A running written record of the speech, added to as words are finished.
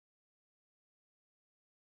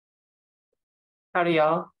Howdy,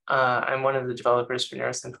 y'all. I'm one of the developers for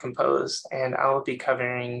Neurosynth Compose, and I will be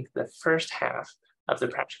covering the first half of the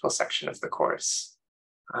practical section of the course.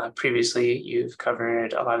 Previously, you've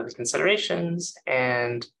covered a lot of the considerations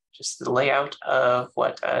and just the layout of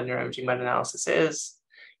what a neuroimaging meta-analysis is.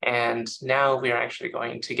 And now we are actually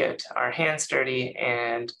going to get our hands dirty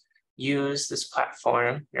and use this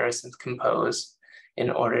platform, Neurosynth Compose, in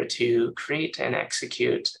order to create and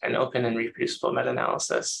execute an open and reproducible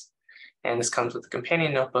meta-analysis. And this comes with a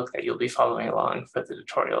companion notebook that you'll be following along for the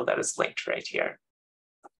tutorial that is linked right here.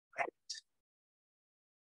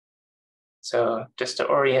 So just to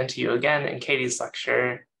orient you again, in Katie's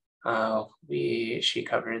lecture, she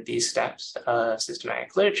covered these steps of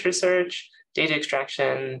systematic literature search, data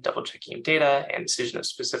extraction, double-checking data, and decision of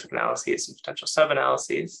specific analyses and potential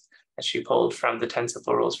sub-analyses that she pulled from the 10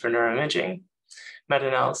 simple rules for neuroimaging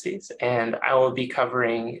meta-analyses. And I will be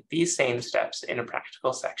covering these same steps in a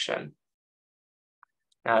practical section.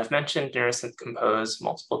 Now, I've mentioned Neurosynth Compose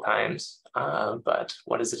multiple times, but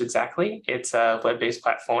what is it exactly? It's a web-based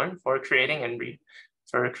platform for creating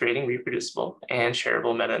reproducible and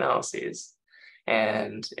shareable meta-analyses.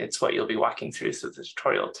 And it's what you'll be walking through the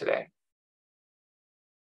tutorial today.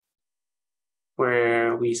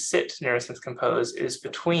 Where we sit Neurosynth Compose is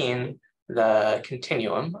between the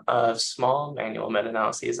continuum of small manual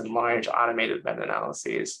meta-analyses and large automated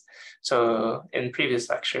meta-analyses. So in previous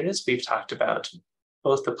lectures, we've talked about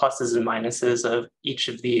both the pluses and minuses of each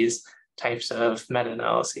of these types of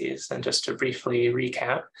meta-analyses. And just to briefly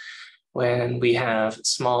recap, when we have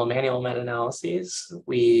small manual meta-analyses,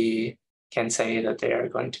 we can say that they are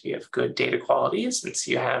going to be of good data quality, since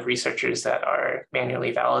you have researchers that are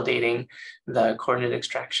manually validating the coordinate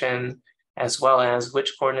extraction, as well as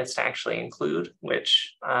which coordinates to actually include,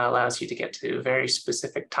 which allows you to get to very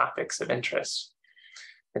specific topics of interest.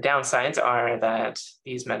 The downsides are that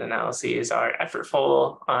these meta-analyses are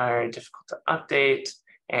effortful, are difficult to update,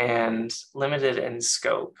 and limited in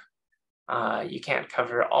scope. You can't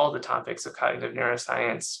cover all the topics of cognitive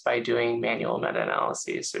neuroscience by doing manual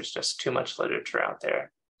meta-analyses. There's just too much literature out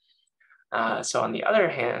there. So on the other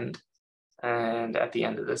hand, and at the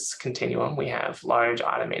end of this continuum, we have large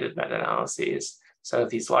automated meta-analyses. So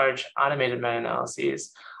these large automated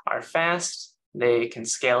meta-analyses are fast. They can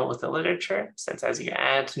scale with the literature, since as you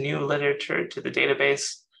add new literature to the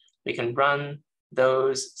database, we can run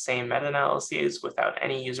those same meta-analyses without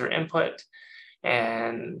any user input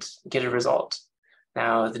and get a result.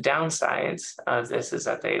 Now, the downsides of this is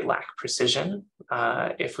that they lack precision.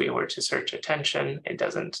 If we were to search attention, it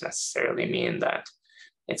doesn't necessarily mean that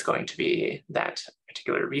it's going to be that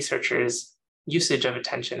particular researcher's usage of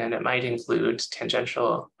attention, and it might include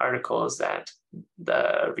tangential articles that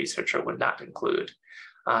the researcher would not include.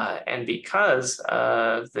 And because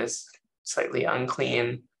of this slightly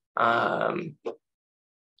unclean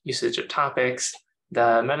usage of topics,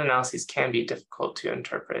 the meta-analyses can be difficult to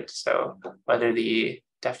interpret. So whether the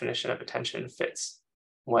definition of attention fits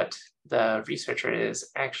what the researcher is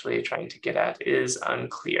actually trying to get at is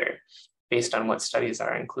unclear based on what studies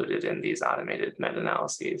are included in these automated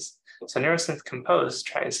meta-analyses. So Neurosynth Compose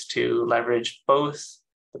tries to leverage both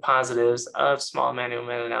the positives of small manual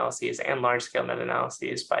meta-analyses and large-scale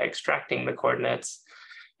meta-analyses by extracting the coordinates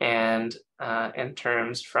and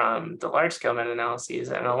terms from the large-scale meta-analyses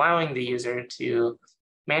and allowing the user to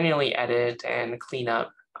manually edit and clean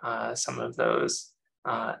up some of those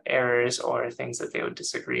errors or things that they would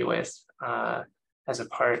disagree with as a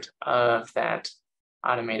part of that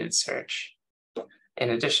automated search. In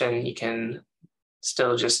addition, you can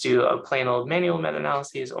still just do a plain old manual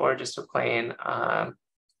meta-analyses or just a plain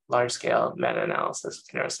large-scale meta-analysis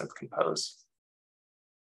with Neurosynth Compose.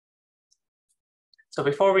 So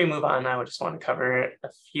before we move on, I would just want to cover a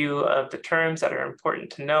few of the terms that are important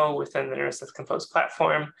to know within the Neurosynth Compose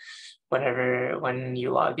platform. When you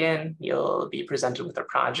log in, you'll be presented with a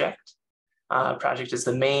project. Project is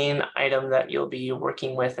the main item that you'll be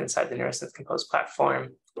working with inside the Neurosynth Compose platform.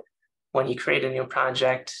 When you create a new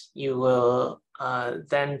project, you will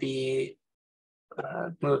then be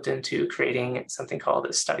moved into creating something called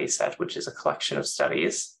a study set, which is a collection of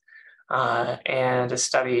studies. And a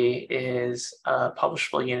study is a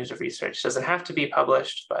publishable unit of research. It doesn't have to be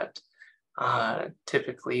published, but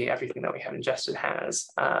typically everything that we have ingested has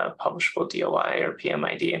a publishable DOI or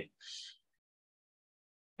PMID.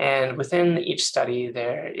 And within each study,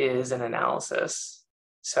 there is an analysis,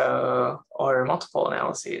 or multiple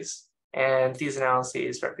analyses. And these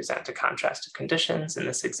analyses represent a contrast of conditions. In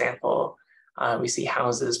this example, we see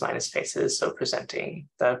houses minus faces, so presenting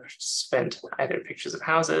the participant either pictures of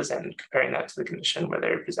houses and comparing that to the condition where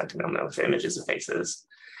they're presenting them with images of faces.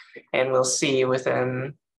 And we'll see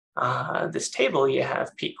within this table, you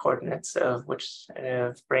have peak coordinates of which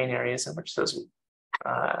brain areas in which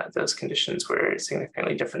those conditions were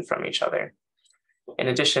significantly different from each other. In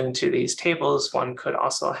addition to these tables, one could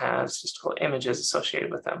also have statistical images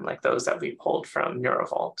associated with them, like those that we pulled from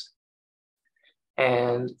NeuroVault.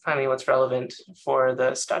 And finally, what's relevant for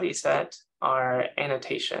the study set are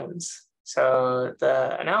annotations. So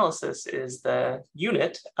the analysis is the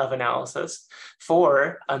unit of analysis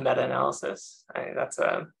for a meta-analysis. That's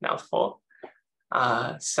a mouthful.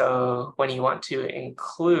 So when you want to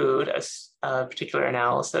include a particular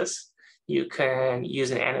analysis, you can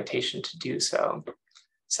use an annotation to do so.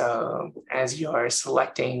 So as you are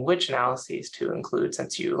selecting which analyses to include,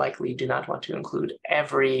 since you likely do not want to include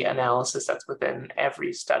every analysis that's within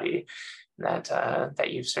every study that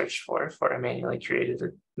you've searched for a manually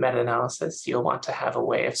curated meta-analysis, you'll want to have a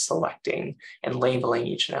way of selecting and labeling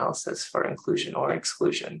each analysis for inclusion or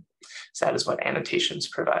exclusion. So that is what annotations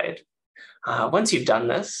provide. Once you've done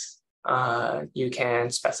this, you can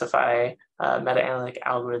specify a meta-analytic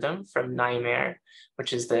algorithm from NIMAIR,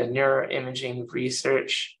 which is the Neuroimaging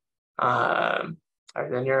research, or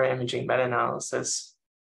the Neuroimaging meta-analysis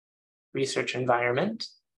research environment.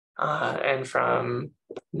 And from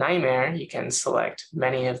NIMAIR, you can select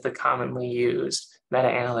many of the commonly used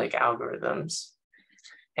meta-analytic algorithms.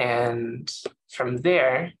 And from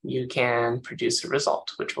there, you can produce a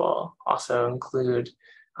result, which will also include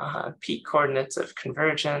peak coordinates of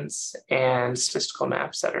convergence and statistical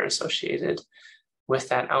maps that are associated with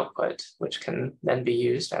that output, which can then be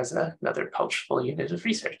used as another publishable unit of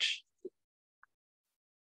research.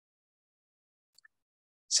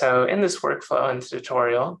 So in this workflow and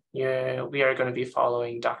tutorial, we are going to be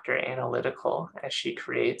following Dr. Analytical as she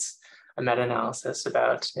creates a meta-analysis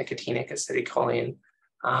about nicotinic acetylcholine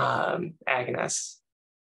agonists.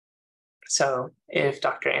 So if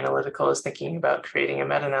Dr. Analytical is thinking about creating a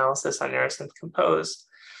meta-analysis on Neurosynth Compose,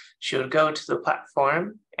 she would go to the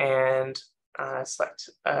platform and select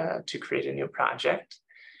to create a new project.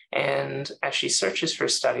 And as she searches for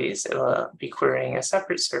studies, it'll be querying a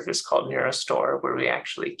separate service called Neurostore, where we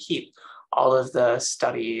actually keep all of the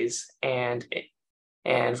studies and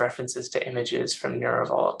references to images from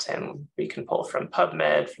NeuroVault, and we can pull from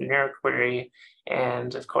PubMed, from NeuroQuery,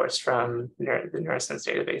 and of course from the Neurosynth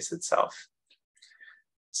database itself.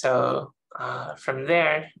 So from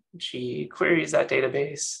there, she queries that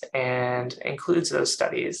database and includes those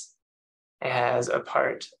studies as a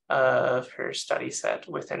part of her study set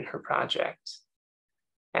within her project.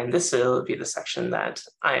 And this will be the section that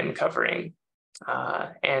I'm covering.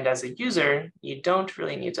 And as a user, you don't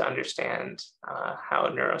really need to understand how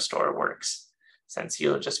Neurostore works, since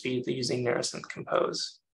you'll just be using Neurosynth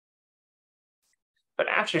Compose. But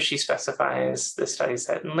after she specifies the study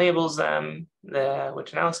set and labels them,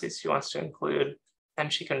 which analyses she wants to include, then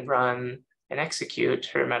she can run and execute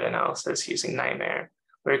her meta-analysis using NIMAIR.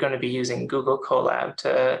 We're going to be using Google Colab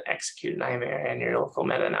to execute NIMAIR and your local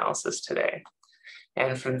meta-analysis today.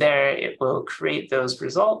 And from there, it will create those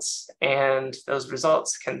results, and those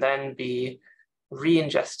results can then be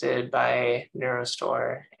re-ingested by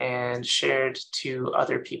Neurostore and shared to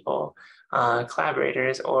other people,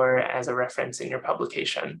 collaborators, or as a reference in your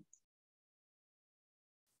publication.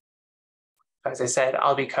 As I said,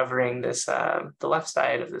 I'll be covering this, the left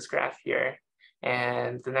side of this graph here.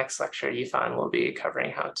 And the next lecture, Yifan will be covering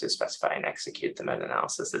how to specify and execute the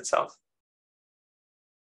meta-analysis itself.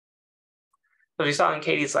 So as we saw in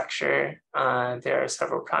Katie's lecture, there are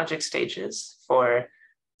several project stages for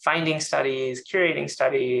finding studies, curating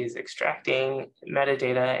studies, extracting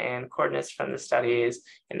metadata and coordinates from the studies,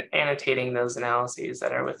 and annotating those analyses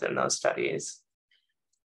that are within those studies.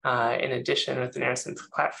 In addition, with the Neurosynth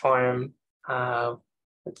platform,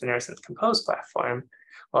 with the Neurosynth Compose platform,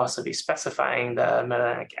 we'll also be specifying the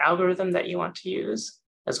meta-analytic algorithm that you want to use,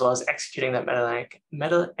 as well as executing that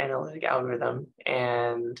meta-analytic algorithm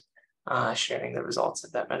and sharing the results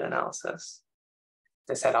of that meta-analysis. As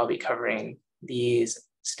I said, I'll be covering these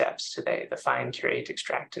steps today, the find, curate,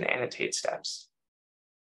 extract, and annotate steps.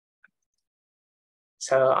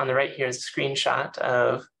 So on the right here is a screenshot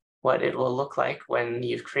of what it will look like when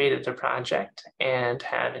you've created a project and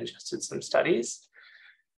have ingested some studies.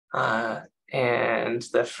 And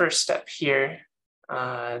the first step here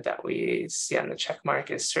that we see on the check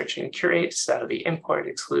mark is search and curate. So that'll be import,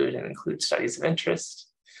 exclude, and include studies of interest.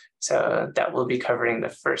 So that will be covering the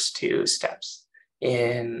first two steps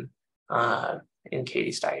in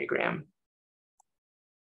Katie's diagram.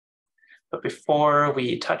 But before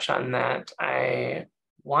we touch on that, I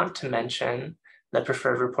want to mention the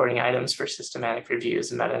preferred reporting items for systematic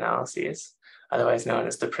reviews and meta-analyses, otherwise known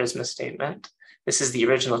as the PRISMA statement. This is the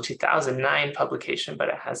original 2009 publication, but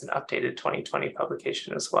it has an updated 2020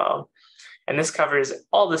 publication as well. And this covers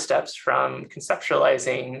all the steps from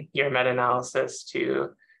conceptualizing your meta-analysis to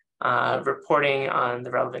reporting on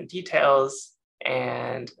the relevant details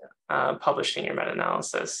and publishing your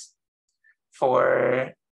meta-analysis.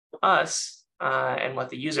 For us, and what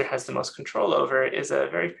the user has the most control over is a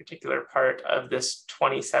very particular part of this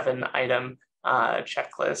 27-item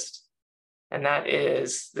checklist, and that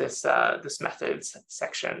is this, this methods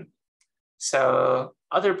section. So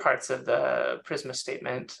other parts of the Prisma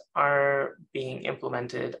statement are being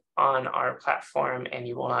implemented on our platform, and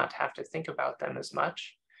you will not have to think about them as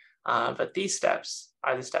much. But these steps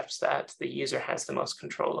are the steps that the user has the most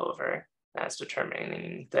control over. That's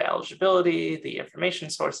determining the eligibility, the information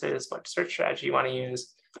sources, what search strategy you want to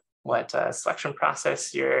use, what selection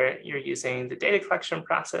process you're using. The data collection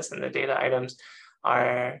process and the data items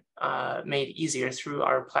are made easier through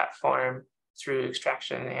our platform, through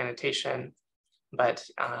extraction and annotation. But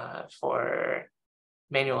for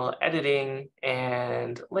manual editing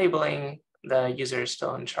and labeling, the user is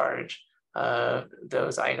still in charge of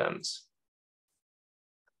those items.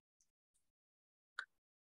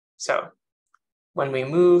 So when we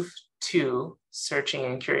move to searching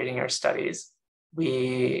and curating our studies,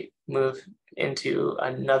 we move into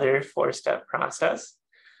another 4-step process.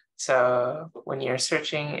 So when you're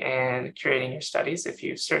searching and curating your studies, if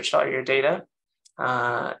you've searched all your data,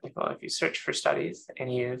 if you search for studies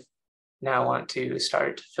and you now want to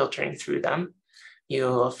start filtering through them,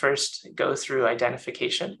 you'll first go through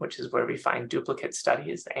identification, which is where we find duplicate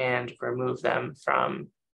studies and remove them from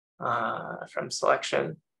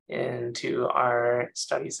selection into our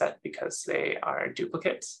study set because they are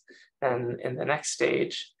duplicates. And in the next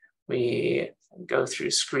stage, we go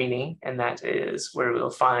through screening, and that is where we'll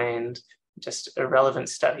find just irrelevant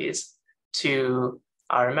studies to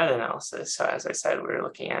our meta-analysis. So as I said, we're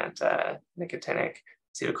looking at nicotinic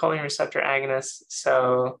acetylcholine receptor agonists.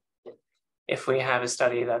 So if we have a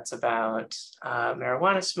study that's about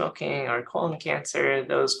marijuana smoking or colon cancer,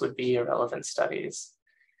 those would be irrelevant studies.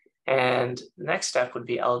 And the next step would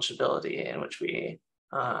be eligibility, in which we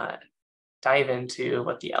dive into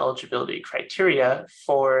what the eligibility criteria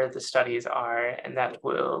for the studies are, and that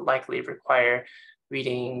will likely require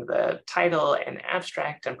reading the title and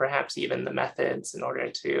abstract and perhaps even the methods in order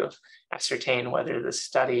to ascertain whether the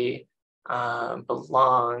study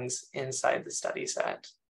belongs inside the study set.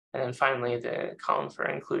 And then finally, the column for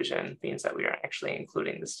inclusion means that we are actually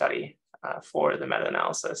including the study for the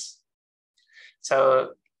meta-analysis.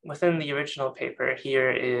 So within the original paper,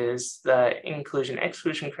 here is the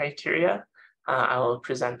inclusion-exclusion criteria. I will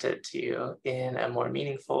present it to you in a more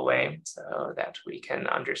meaningful way so that we can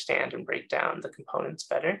understand and break down the components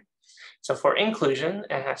better. So for inclusion,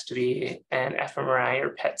 it has to be an fMRI or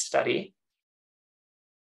PET study.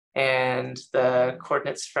 And the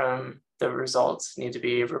coordinates from the results need to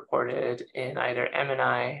be reported in either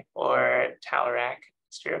MNI or TALRAC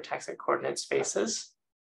stereotaxic coordinate spaces.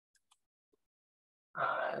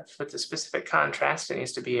 For the specific contrast, it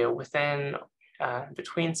needs to be a within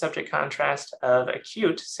between subject contrast of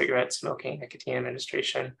acute cigarette smoking nicotine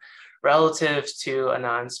administration relative to a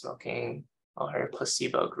non-smoking or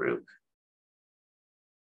placebo group.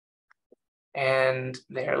 And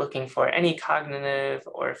they're looking for any cognitive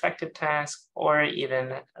or affective task, or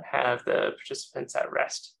even have the participants at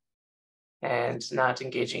rest and not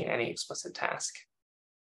engaging in any explicit task.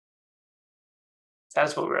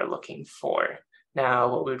 That's what we're looking for.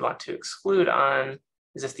 Now, what we would want to exclude on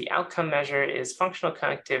is if the outcome measure is functional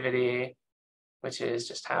connectivity, which is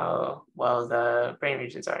just how well the brain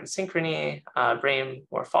regions are in synchrony, brain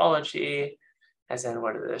morphology, as in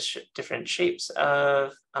what are the different shapes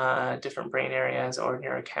of different brain areas, or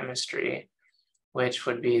neurochemistry, which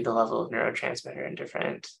would be the level of neurotransmitter in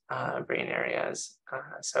different brain areas.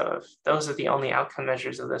 So if those are the only outcome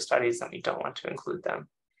measures of the studies, then we don't want to include them.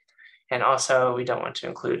 And also, we don't want to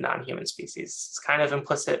include non-human species. It's kind of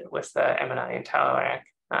implicit with the MNI and TALRAC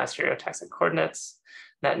stereotaxic coordinates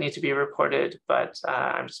that need to be reported, but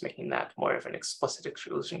I'm just making that more of an explicit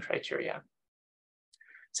exclusion criteria.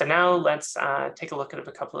 So now let's take a look at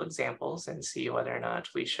a couple of examples and see whether or not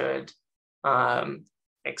we should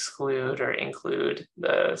exclude or include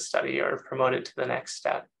the study or promote it to the next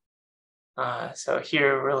step. So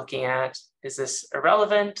here we're looking at, is this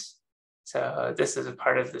irrelevant? So this is a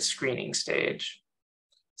part of the screening stage.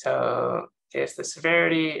 So if the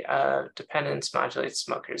severity of dependence modulates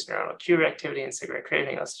smokers' neuronal cue reactivity and cigarette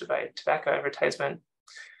craving elicited by tobacco advertisement,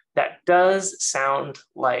 that does sound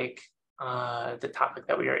like the topic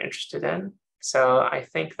that we are interested in. So I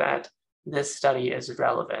think that this study is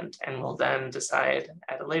relevant, and we'll then decide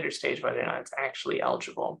at a later stage whether or not it's actually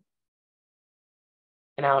eligible.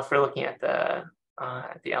 And now if we're looking at the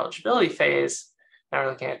eligibility phase, now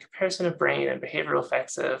we're looking at comparison of brain and behavioral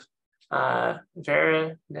effects of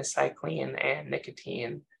varenicline and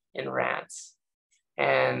nicotine in rats.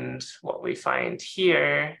 And what we find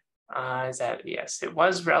here is that, yes, it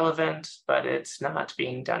was relevant, but it's not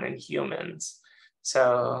being done in humans.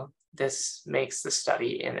 So this makes the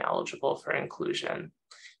study ineligible for inclusion,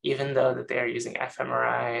 even though that they are using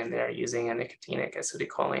fMRI and they're using a nicotinic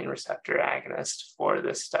acetylcholine receptor agonist for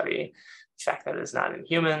this study. The fact that it is not in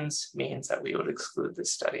humans means that we would exclude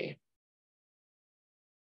this study.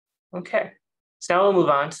 Okay, so now we'll move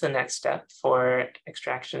on to the next step for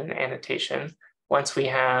extraction and annotation. Once we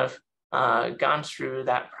have gone through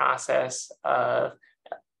that process of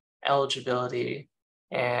eligibility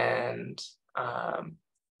and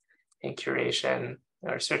curation,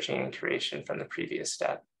 or searching and curation from the previous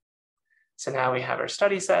step. So now we have our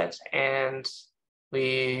study set, and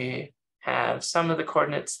we have some of the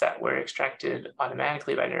coordinates that were extracted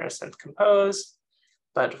automatically by Neurosynth Compose,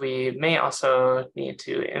 but we may also need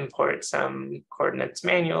to import some coordinates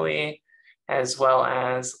manually, as well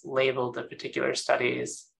as label the particular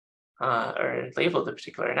studies, or label the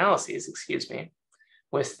particular analyses, excuse me,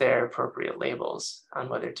 with their appropriate labels on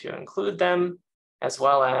whether to include them, as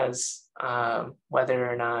well as whether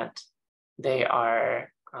or not they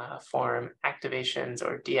are form activations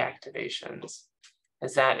or deactivations,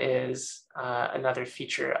 as that is another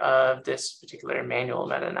feature of this particular manual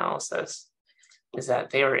meta-analysis, is that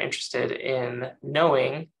they were interested in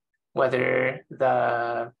knowing whether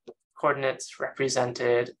the coordinates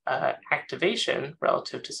represented activation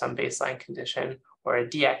relative to some baseline condition or a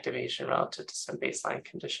deactivation relative to some baseline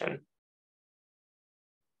condition.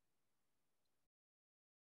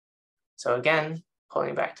 So again,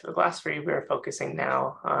 pulling back to the glossary, we're focusing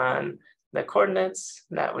now on the coordinates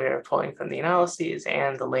that we are pulling from the analyses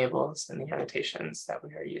and the labels and the annotations that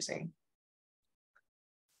we are using.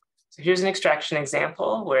 So here's an extraction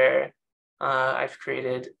example where I've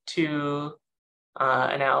created two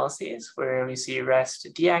analyses where we see REST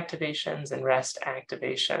deactivations and REST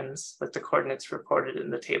activations with the coordinates reported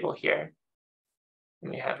in the table here.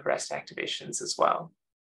 And we have REST activations as well.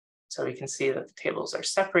 So we can see that the tables are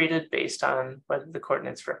separated based on whether the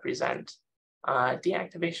coordinates represent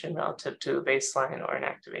deactivation relative to a baseline or an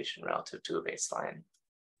activation relative to a baseline.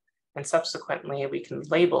 And subsequently, we can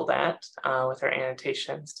label that with our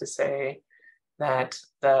annotations to say that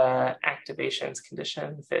the activations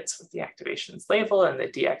condition fits with the activations label, and the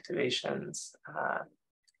deactivations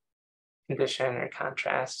condition or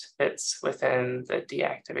contrast fits within the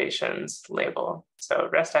deactivations label. So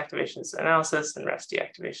REST activations is analysis and REST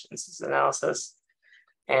deactivations is analysis,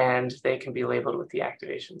 and they can be labeled with the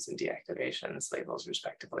activations and deactivations labels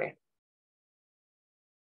respectively.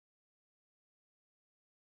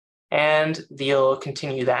 And you'll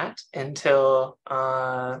continue that until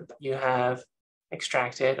you have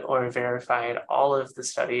extracted or verified all of the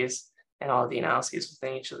studies and all of the analyses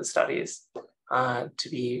within each of the studies to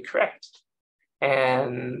be correct.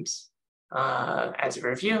 And as a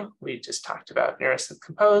review, we just talked about Neurosynth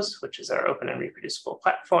Compose, which is our open and reproducible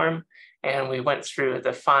platform. And we went through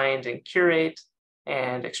the find and curate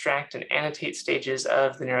and extract and annotate stages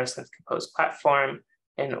of the Neurosynth Compose platform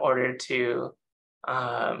in order to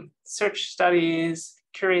search studies,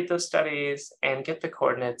 curate those studies, and get the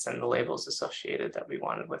coordinates and the labels associated that we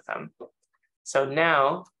wanted with them. So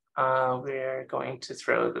now we're going to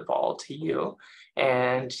throw the ball to you,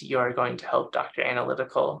 and you are going to help Dr.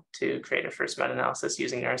 Analytical to create a first meta-analysis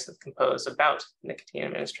using Neurosynth Compose about nicotine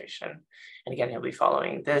administration. And again, he'll be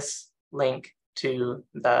following this link to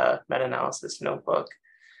the meta-analysis notebook,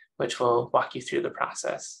 which will walk you through the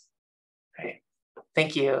process. All right.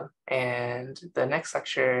 Thank you. And the next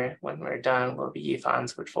lecture, when we're done, will be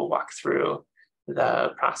Yvonne's, which will walk through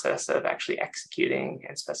the process of actually executing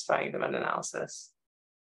and specifying the meta-analysis.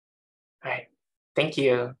 All right. Thank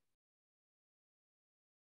you.